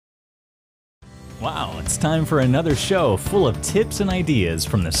Wow, it's time for another show full of tips and ideas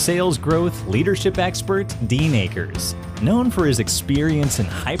from the sales growth leadership expert, Dean Akers. Known for his experience in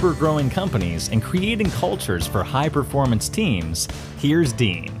hyper-growing companies and creating cultures for high-performance teams, here's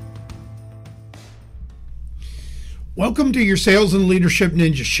Dean. Welcome to your Sales and Leadership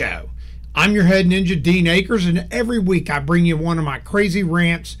Ninja Show. I'm your head ninja, Dean Akers, and every week I bring you one of my crazy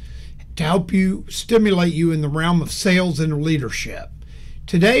rants to help you stimulate you in the realm of sales and leadership.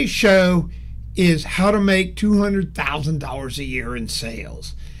 Today's show is how to make $200,000 a year in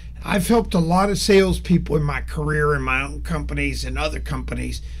sales. I've helped a lot of salespeople in my career in my own companies and other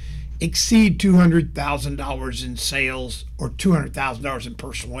companies exceed $200,000 in sales or $200,000 in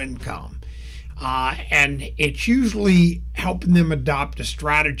personal income. And it's usually helping them adopt a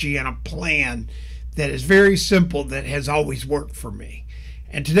strategy and a plan that is very simple that has always worked for me.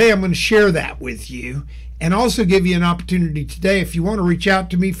 And today I'm going to share that with you and also give you an opportunity today if you want to reach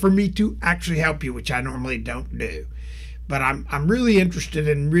out to me for me to actually help you, which I normally don't do. But I'm really interested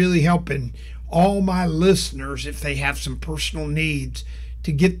in really helping all my listeners if they have some personal needs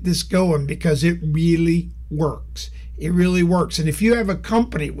to get this going because it really works. It really works. And if you have a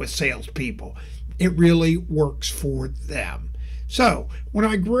company with salespeople, it really works for them. So when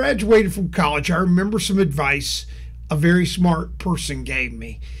I graduated from college, I remember some advice a very smart person gave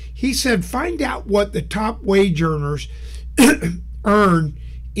me. He said, find out what the top wage earners earn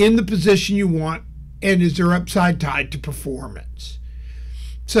in the position you want and is their upside tied to performance.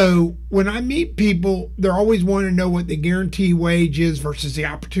 So when I meet people, they're always wanting to know what the guarantee wage is versus the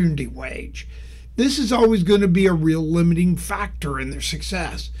opportunity wage. This is always going to be a real limiting factor in their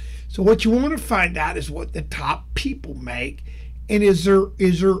success. So what you want to find out is what the top people make, and is there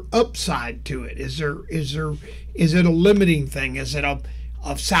upside to it? Is it a limiting thing? Is it a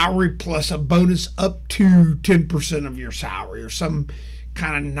salary plus a bonus up to 10% of your salary or some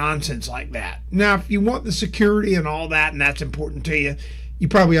kind of nonsense like that? Now, if you want the security and all that, and that's important to you, you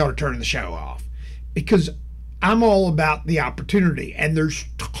probably ought to turn the show off, because I'm all about the opportunity, and there's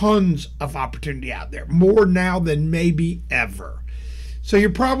tons of opportunity out there, more now than maybe ever. So you're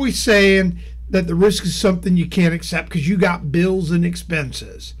probably saying that the risk is something you can't accept because you got bills and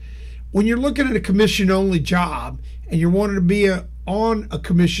expenses. When you're looking at a commission-only job and you're wanting to be on a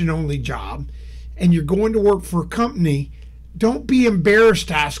commission-only job and you're going to work for a company, don't be embarrassed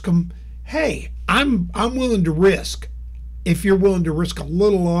to ask them, hey, I'm willing to risk if you're willing to risk a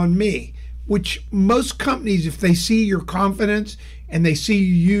little on me, which most companies, if they see your confidence and they see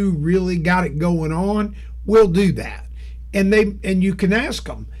you really got it going on, will do that. And you can ask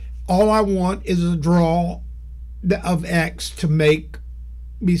them, all I want is a draw of X to make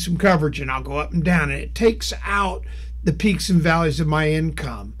me some coverage, and I'll go up and down, and it takes out the peaks and valleys of my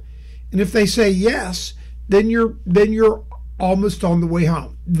income. And if they say yes, then you're almost on the way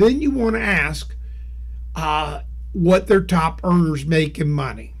home. Then you want to ask what their top earners make in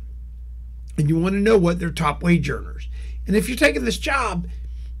money, and you want to know what their top wage earners. And if you're taking this job,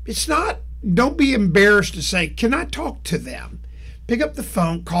 don't be embarrassed to say, can I talk to them? Pick up the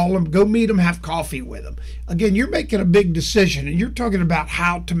phone, call them, go meet them, have coffee with them. Again, you're making a big decision, and you're talking about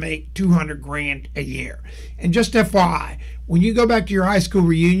how to make $200,000 a year. And just FYI, when you go back to your high school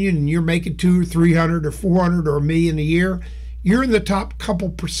reunion and you're making $200,000 or $300,000 or $400,000 or $1 million a year, you're in the top couple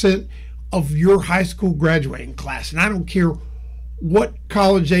percent of your high school graduating class. And I don't care what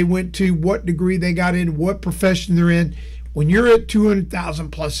college they went to, what degree they got in, what profession they're in. When you're at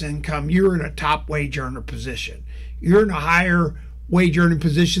 $200,000 plus income, you're in a top wage earner position. You're in a higher wage earning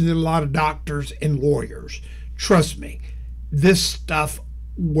position than a lot of doctors and lawyers. Trust me, this stuff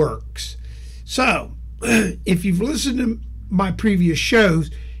works. So if you've listened to my previous shows,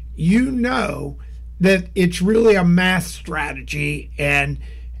 you know that it's really a math strategy, and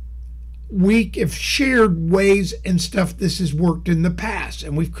we have shared ways and stuff this has worked in the past,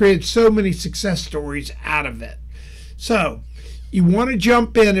 and we've created so many success stories out of it. So you want to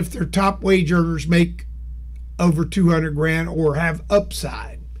jump in if their top wage earners make over $200,000 or have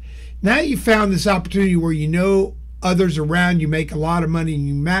upside. Now you found this opportunity where you know others around you make a lot of money, and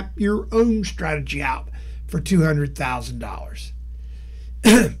you map your own strategy out for $200,000.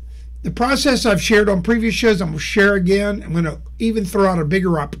 The process I've shared on previous shows, I'm going to share again. I'm going to even throw out a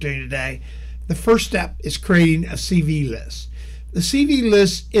bigger opportunity today. The first step is creating a CV list. The CV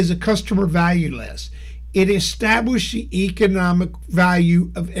list is a customer value list. It establishes the economic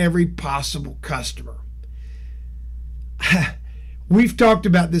value of every possible customer. We've talked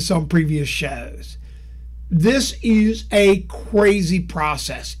about this on previous shows. This is a crazy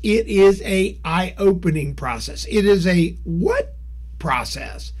process. It is a eye-opening process. It is a what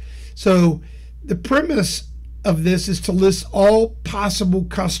process? So the premise of this is to list all possible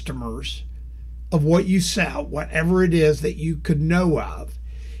customers of what you sell, whatever it is that you could know of,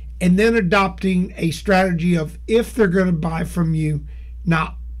 and then adopting a strategy of if they're going to buy from you,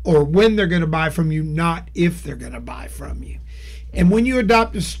 not or when they're going to buy from you, not if they're going to buy from you. And when you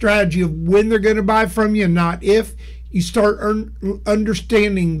adopt a strategy of when they're going to buy from you, not if, you start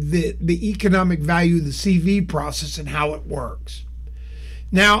understanding the economic value of the CV process and how it works.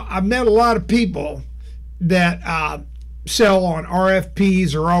 Now, I've met a lot of people that sell on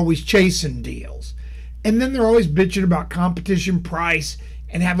RFPs, are always chasing deals. And then they're always bitching about competition, price,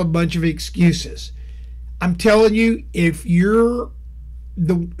 and have a bunch of excuses. I'm telling you, if you're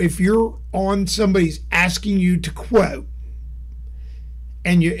on somebody's asking you to quote,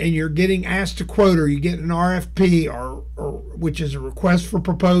 and you're getting asked to quote, or you get an RFP, or which is a request for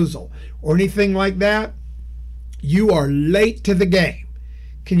proposal, or anything like that, you are late to the game.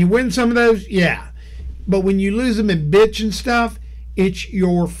 Can you win some of those? Yeah. But when you lose them in bitch and stuff, it's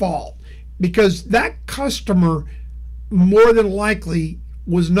your fault. Because that customer more than likely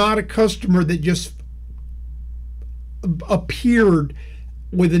was not a customer that just appeared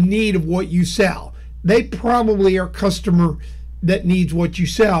with a need of what you sell. They probably are a customer that needs what you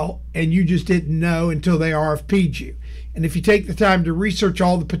sell, and you just didn't know until they RFP'd you. And if you take the time to research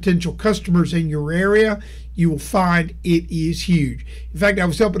all the potential customers in your area, you will find it is huge. In fact, I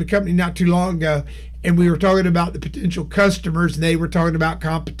was helping a company not too long ago, and we were talking about the potential customers, and they were talking about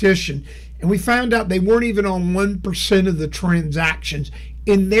competition. And we found out they weren't even on 1% of the transactions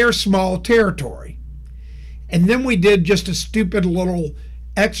in their small territory. And then we did just a stupid little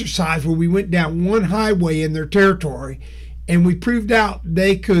exercise where we went down one highway in their territory, and we proved out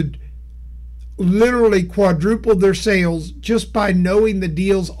they could literally quadruple their sales just by knowing the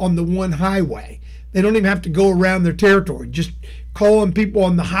deals on the one highway. They don't even have to go around their territory, just calling people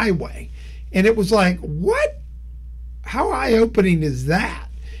on the highway. And it was like, what? How eye-opening is that?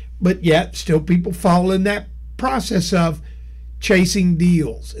 But yet, still people follow in that process of chasing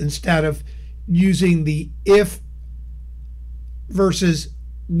deals instead of using the if versus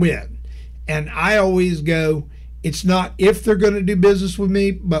when. And I always go, it's not if they're going to do business with me,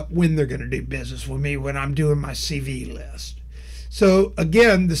 but when they're going to do business with me when I'm doing my CV list. So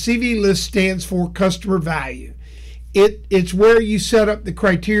again, the CV list stands for customer value. It's where you set up the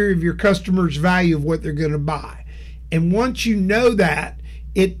criteria of your customer's value of what they're going to buy. And once you know that,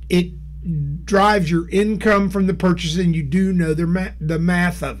 it drives your income from the purchase, and you do know the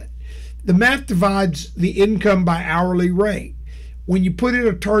math of it. The math divides the income by hourly rate. When you put in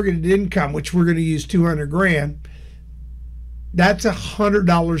a targeted income, which we're going to use 200 grand, that's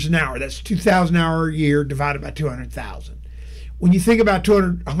 $100 an hour. That's 2,000 hours a year divided by 200,000. When you think about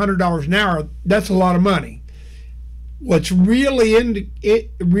 $100 an hour, that's a lot of money. What's really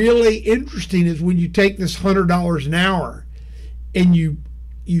interesting is when you take this $100 an hour and you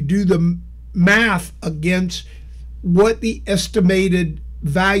do the math against what the estimated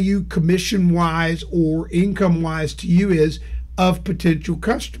value commission-wise or income-wise to you is of potential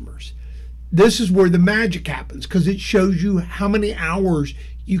customers. This is where the magic happens, because it shows you how many hours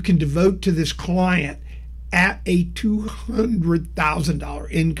you can devote to this client at a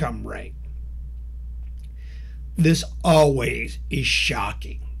 $200,000 income rate. This always is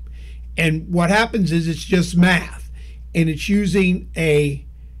shocking. And what happens is it's just math, and it's using a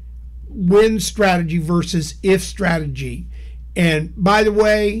when strategy versus if strategy. And by the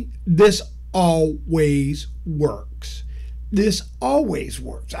way, this always works. This always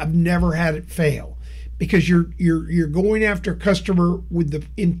works. I've never had it fail, because you're going after a customer with the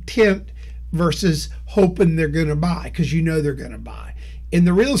intent versus hoping they're going to buy, because you know they're going to buy. In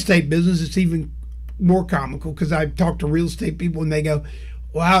the real estate business, it's even more comical, because I've talked to real estate people and they go,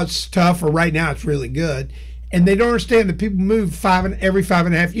 wow, it's tough, or right now it's really good. And they don't understand that people move every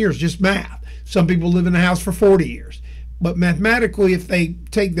 5.5 years, just math. Some people live in a house for 40 years. But mathematically, if they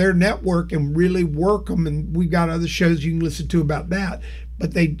take their network and really work them, and we've got other shows you can listen to about that,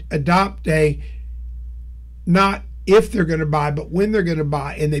 but they adopt a not if they're going to buy, but when they're going to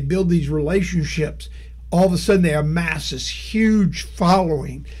buy, and they build these relationships, all of a sudden they amass this huge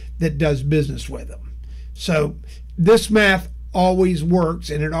following that does business with them. So this math always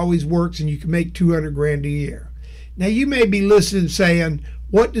works, and it always works, and you can make 200 grand a year. Now you may be listening saying,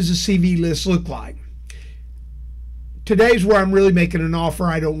 what does a CV list look like? Today's where I'm really making an offer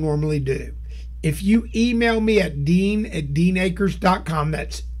I don't normally do. If you email me at dean@deanakers.com,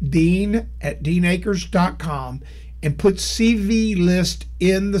 that's dean@deanakers.com, and put CV list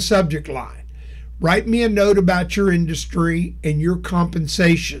in the subject line. Write me a note about your industry and your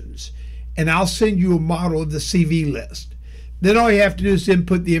compensations, and I'll send you a model of the CV list. Then all you have to do is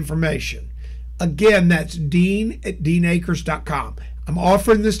input the information. Again, that's dean@deanakers.com. I'm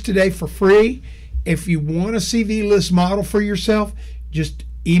offering this today for free. If you want a CV list model for yourself, just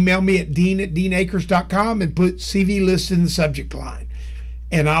email me at dean@deanakers.com and put CV list in the subject line,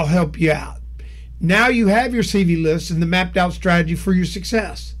 and I'll help you out. Now you have your CV list and the mapped out strategy for your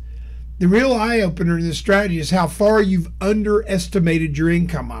success. The real eye-opener in this strategy is how far you've underestimated your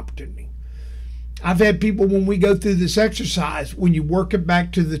income opportunity. I've had people, when we go through this exercise, when you work it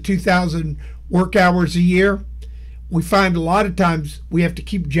back to the 2,000 work hours a year, we find a lot of times we have to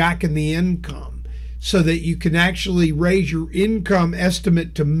keep jacking the income so that you can actually raise your income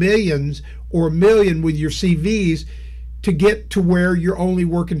estimate to millions or a million with your CVs to get to where you're only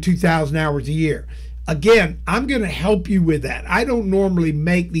working 2,000 hours a year. Again, I'm going to help you with that. I don't normally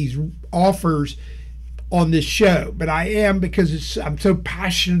make these offers on this show, but I am because I'm so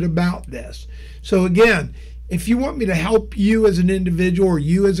passionate about this. So again, if you want me to help you as an individual or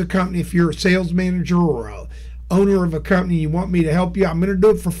you as a company, if you're a sales manager or a owner of a company, you want me to help you, I'm going to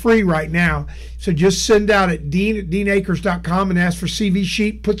do it for free right now. So just send out at dean@deanakers.com and ask for CV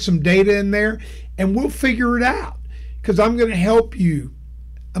sheet, put some data in there, and we'll figure it out, because I'm going to help you.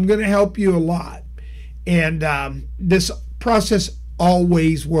 I'm going to help you a lot. And this process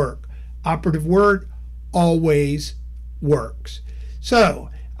always works. Operative word, always works. So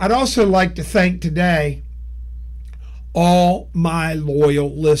I'd also like to thank today all my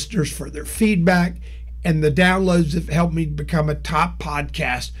loyal listeners for their feedback and the downloads that have helped me become a top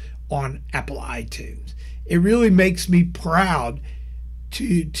podcast on Apple iTunes. It really makes me proud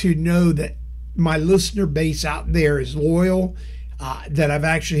to know that my listener base out there is loyal, that I've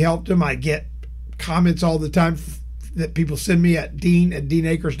actually helped them. I get comments all the time that people send me at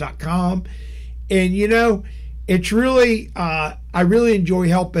dean@deanakers.com. And you know, it's really, I really enjoy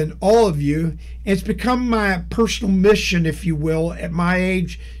helping all of you. It's become my personal mission, if you will, at my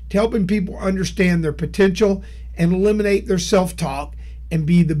age, to helping people understand their potential and eliminate their self-talk and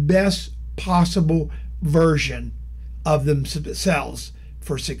be the best possible version of themselves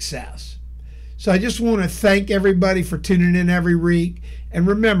for success. So I just want to thank everybody for tuning in every week. And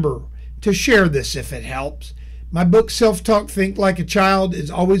remember to share this if it helps. My book, Self-Talk, Think Like a Child, is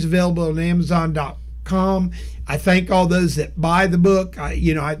always available on Amazon.com. I thank all those that buy the book.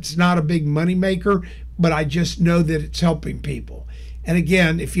 It's not a big money maker, but I just know that it's helping people. And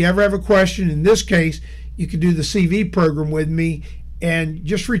again, if you ever have a question, in this case, you can do the CV program with me and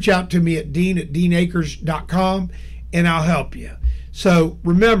just reach out to me at dean@deanakers.com and I'll help you. So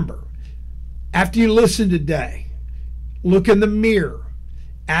remember, after you listen today, look in the mirror.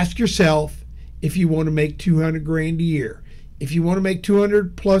 Ask yourself if you want to make 200 grand a year. If you want to make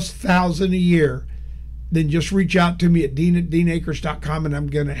 200,000+ a year, then just reach out to me at dean@deanakers.com and I'm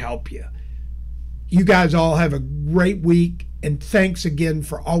going to help you. You guys all have a great week, and thanks again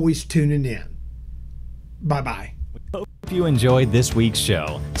for always tuning in. Bye-bye. Hope you enjoyed this week's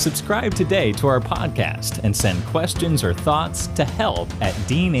show. Subscribe today to our podcast and send questions or thoughts to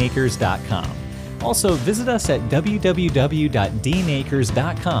help@deanakers.com. Also, visit us at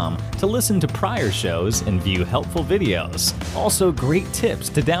www.deanakers.com to listen to prior shows and view helpful videos. Also, great tips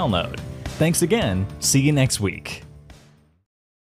to download. Thanks again. See you next week.